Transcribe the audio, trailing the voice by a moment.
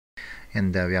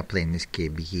And we are playing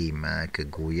escape game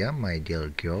Kaguya, My Dear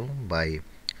Girl by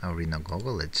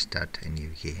Rinnogogo. Let's start a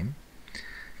new game.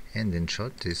 And in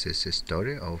short, this is a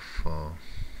story of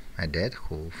a dad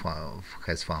who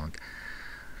has found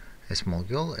a small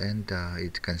girl, and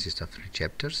it consists of 3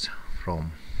 chapters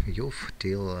from youth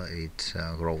till it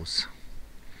grows.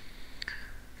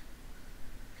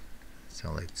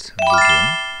 So let's begin,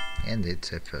 and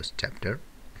it's a first chapter.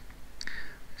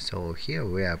 So here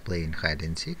we are playing hide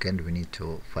and seek, and we need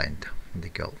to find the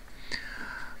girl.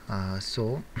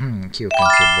 So here you can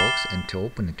see a box, and to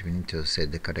open it we need to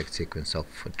set the correct sequence of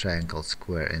triangle,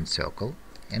 square and circle.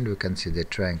 And we can see the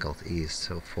triangle is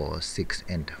for 6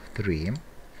 and 3.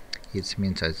 It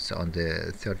means it's on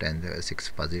the 3rd and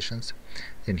 6th positions.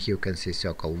 Then here you can see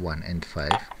circle 1 and 5,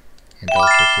 and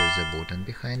also here's a button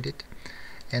behind it.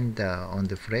 And on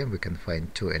the frame we can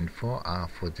find 2 and 4 are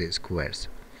for the squares.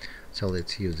 So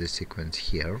let's use the sequence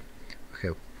here. We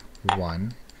have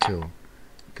 1, 2,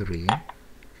 3,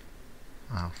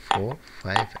 4,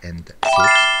 5 and 6,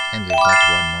 and we've got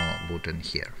one more button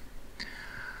here.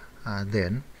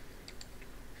 Then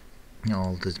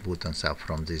all these buttons are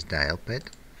from this dial pad.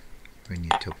 We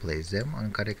need to place them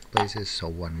on correct places, so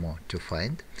one more to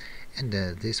find. And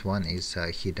this one is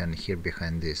hidden here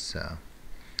behind this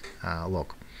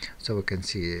lock. So we can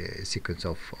see a sequence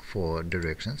of 4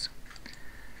 directions,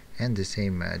 and the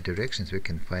same directions we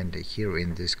can find here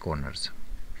in these corners.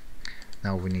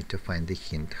 Now we need to find the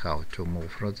hint how to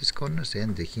move through these corners,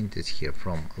 and the hint is here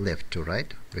from left to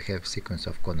right. We have sequence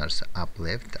of corners up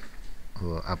left,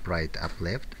 up right, up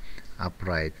left, up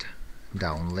right,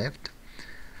 down left,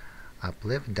 up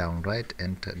left, down right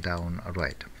and down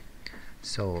right.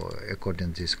 So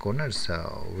according to these corners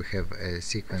we have a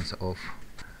sequence of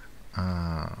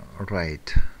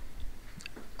right,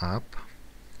 up,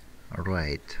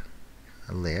 right,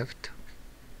 left,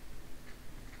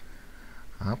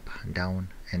 up, down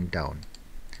and down.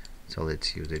 So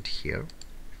let's use it here.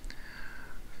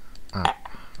 Up,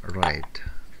 right,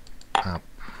 up,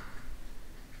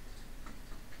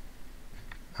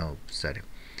 oh sorry,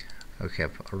 we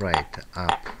have right,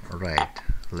 up, right,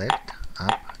 left,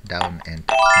 up, down and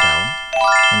down.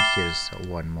 And here's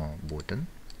one more button.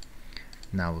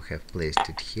 Now we have placed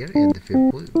it here, and if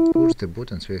we push the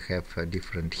buttons we have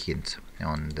different hints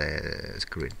on the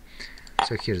screen.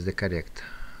 So here's the correct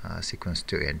sequence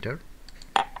to enter,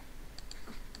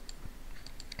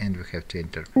 and we have to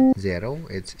enter 0,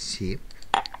 it's C,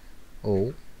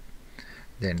 O,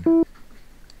 then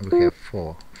we have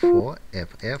 4, F,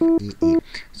 F, E, E.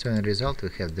 So in the result we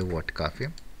have the word coffee,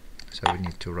 so we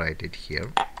need to write it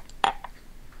here,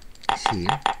 C,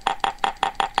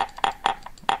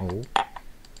 O,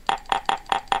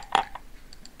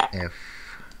 F,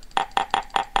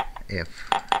 F,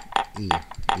 E,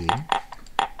 E.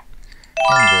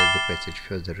 And the passage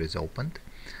further is opened.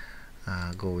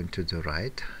 Going to the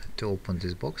right, to open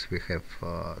this box we have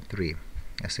 3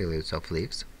 silhouettes of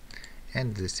leaves,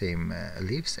 and the same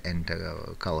leaves and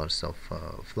colors of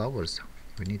flowers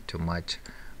we need to match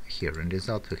here. In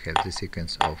result we have the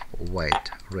sequence of white,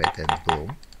 red and blue.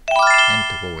 And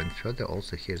to go in further,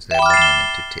 also here's the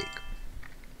banana to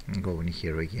take. Going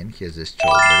here again, here's the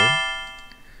strawberry.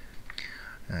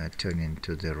 Turning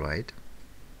to the right,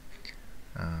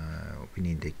 we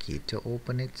need the key to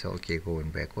open it, so okay, going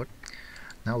backward.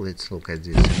 Now let's look at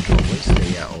these drawers.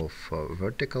 They are of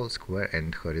vertical, square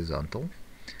and horizontal,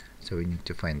 so we need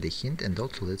to find the hint. And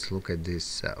also let's look at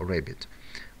this rabbit,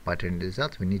 but in the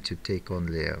result we need to take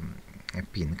only a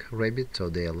pink rabbit, so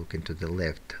they are looking to the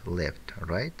left, left,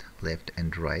 right, left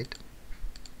and right.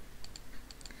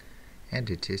 And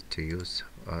it is to use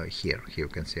here you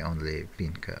can see only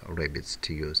pink rabbits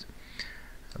to use.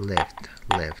 Left,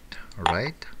 left,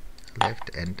 right, left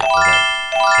and right.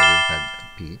 So we've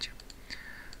got peach.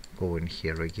 Going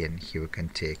here again, here we can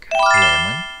take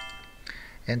lemon.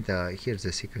 And here's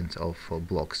the sequence of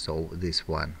blocks. So this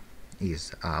one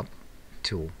is up,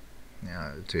 2,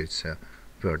 so it's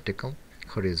vertical,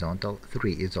 horizontal,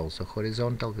 3 is also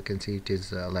horizontal, we can see it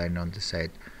is line on the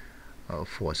side,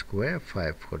 4 square,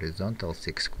 5 horizontal,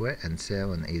 6 square and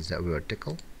 7 is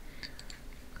vertical.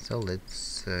 So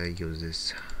let's use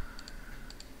this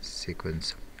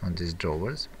sequence on these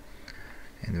drawers,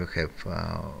 and we have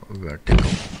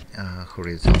vertical,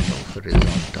 horizontal,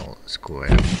 horizontal,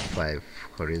 square, 5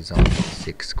 horizontal,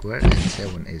 6 square and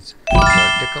 7 is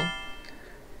vertical.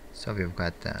 So we've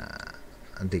got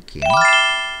the key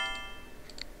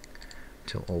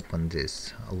to open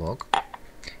this lock,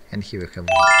 and here we have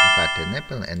got an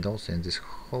apple, and also in this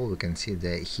hole we can see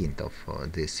the hint of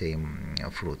the same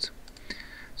fruits.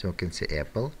 So we can see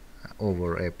apple,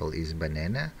 over apple is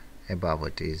banana, above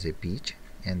it is a peach,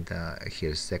 and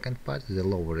here's second part. The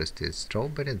lowest is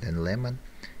strawberry, then lemon,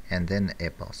 and then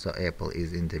apple. So apple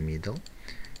is in the middle,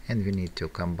 and we need to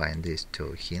combine these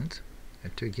two hints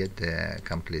to get the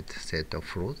complete set of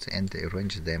fruits and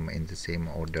arrange them in the same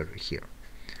order here.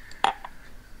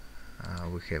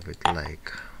 We have it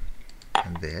like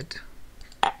that,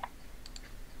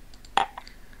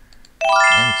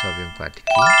 and so we've got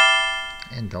key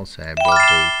and also a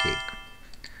birthday cake.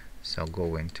 So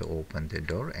going to open the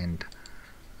door and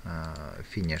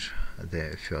finish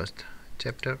the first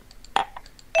chapter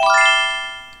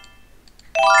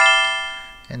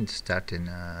and starting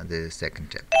the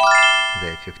second chapter,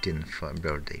 the 15th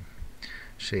birthday.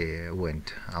 She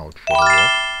went out for a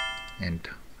walk and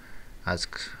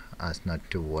asked us not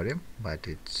to worry, but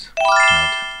it's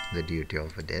not the duty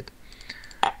of a dad.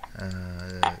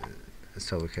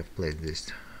 So we have placed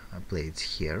these plates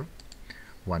here.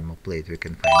 One more plate we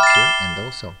can find here, and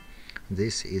also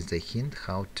this is the hint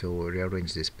how to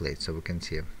rearrange this plate. So we can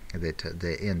see that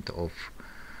the end of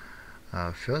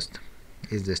first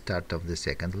is the start of the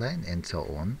second line, and so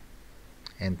on,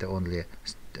 and only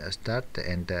start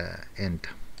and end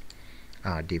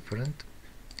are different.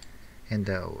 And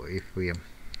if we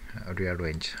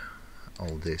rearrange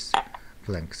all these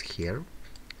blanks here,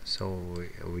 so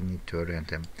we need to arrange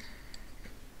them,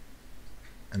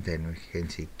 and then we can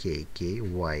see K, K,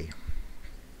 Y,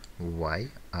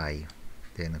 Y, I,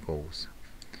 then goes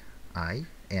I,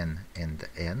 N, and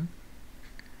N,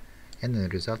 and the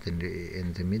result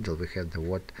in the middle we have the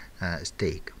word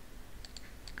steak.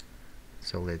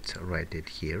 So let's write it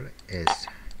here, S,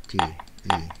 T,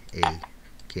 E, A,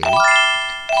 K.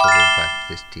 So we've got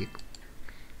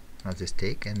the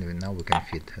steak, and now we can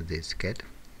fit this cat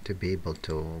to be able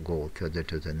to go further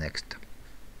to the next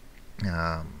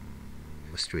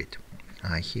street.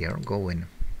 Here, going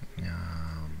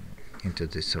into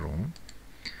this room.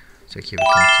 So here we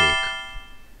can take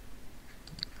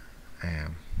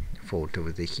a photo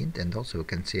with the hint, and also we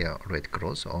can see a red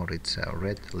cross, or it's a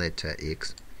red letter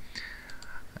X,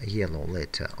 a yellow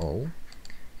letter O,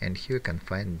 and here you can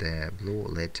find the blue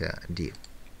letter D.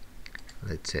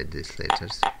 Let's set these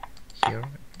letters here,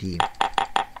 D,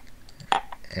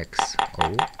 X, O,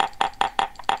 and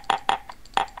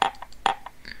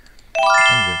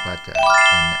we've got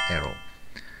an arrow.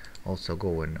 Also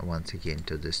going once again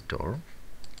to the store,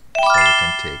 so we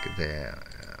can take the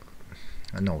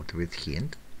note with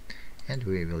hint, and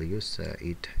we will use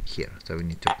it here. So we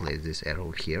need to place this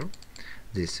arrow here.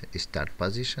 This is start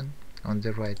position on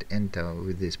the right, and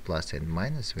with this plus and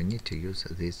minus we need to use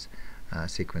this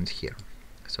sequence here.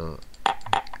 So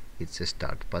it's a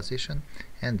start position,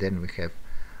 and then we have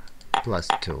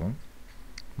 +2,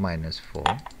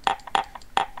 -4,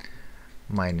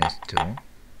 -2,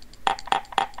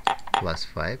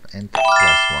 +5, and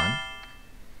 +1.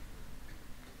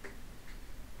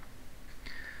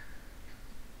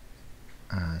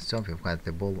 So we've got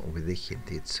the ball with the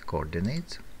hint, its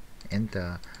coordinates, and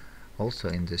also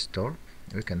in the store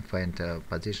we can find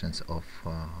positions of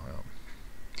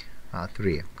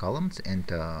 3 columns and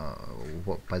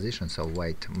positions of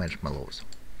white marshmallows.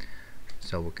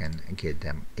 So we can get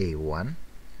them A1,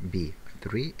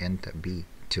 B3, and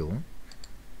B2.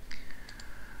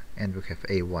 And we have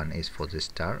A1 is for the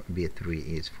star, B3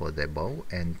 is for the bow,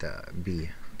 and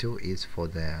B2 is for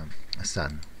the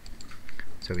sun.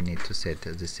 So we need to set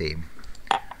the same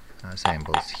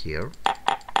symbols here.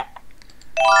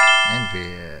 And we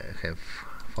have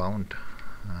found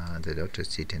the daughter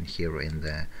sitting here in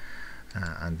the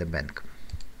on the bank.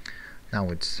 Now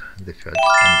it's the third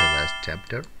and the last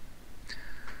chapter.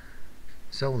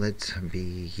 So let's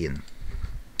begin.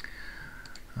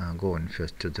 Going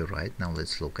first to the right. Now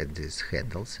let's look at these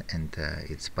handles and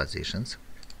its positions.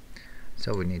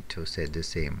 So we need to set the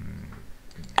same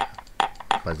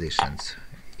positions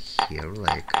here,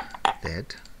 like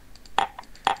that.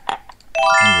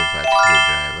 And we've got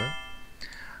screwdriver.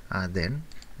 Then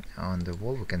on the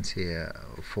wall we can see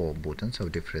 4 buttons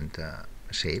of different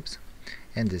shapes,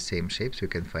 and the same shapes we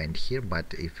can find here,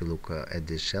 but if you look at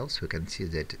these shells we can see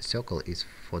that circle is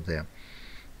for the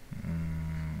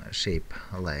shape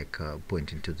like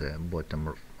pointing to the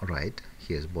bottom right.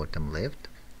 Here's bottom left,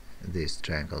 this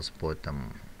triangle's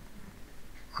bottom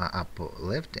up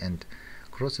left, and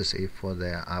crosses is for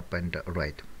the up and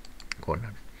right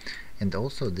corner. And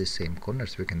also the same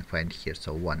corners we can find here.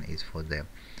 So 1 is for the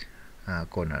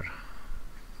corner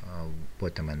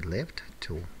bottom and left,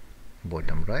 2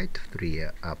 bottom right, 3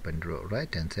 up and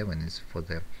right, and 7 is for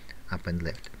the up and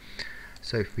left.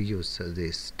 So if we use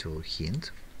these 2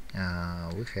 hints,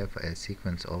 we have a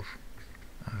sequence of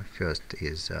first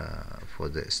is for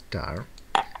the star,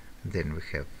 then we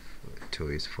have 2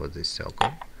 is for the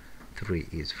circle, 3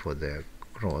 is for the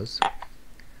cross,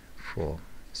 4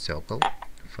 circle,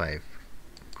 5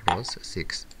 cross,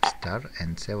 6 star,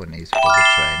 and 7 is for the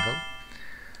triangle.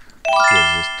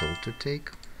 Here's this tool to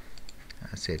take.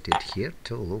 Set it here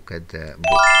to look at the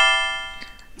book.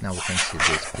 Now we can see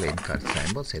these playing card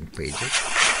symbols and pages,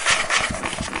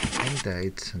 and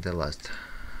it's the last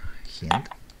hint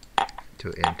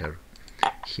to enter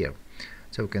here.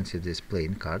 So we can see these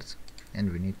playing cards,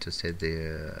 and we need to set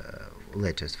the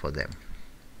letters for them.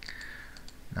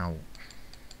 Now,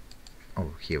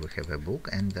 here we have a book,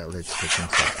 and let's look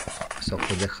inside. So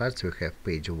for the hearts we have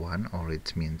page 1, or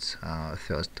it means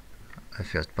first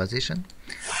position.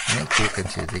 Next you can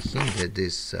see the hint that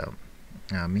this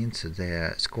means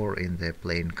the score in the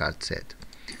playing card set.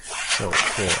 So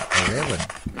for 11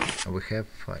 we have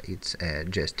it's a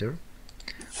jester,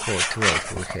 for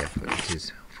 12 we have it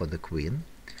is for the queen,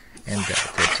 and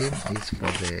 13 is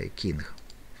for the king.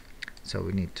 So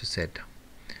we need to set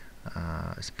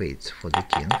spades for the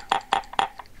king,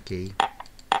 okay,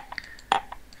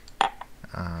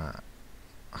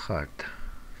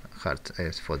 hearts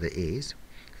as for the ace,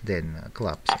 then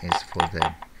clubs is for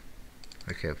the,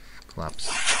 we have clubs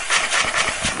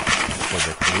for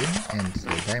the queen, and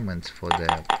the diamonds for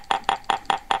the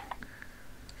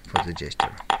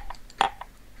jester,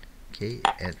 okay,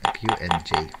 and Q and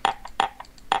J,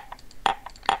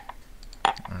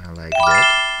 like that.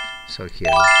 So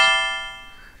here's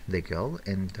the girl,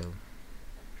 and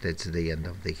that's the end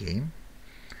of the game.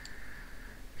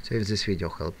 So if this video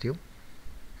helped you,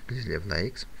 please leave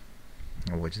likes,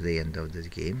 watch the end of this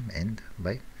game, and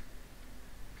bye.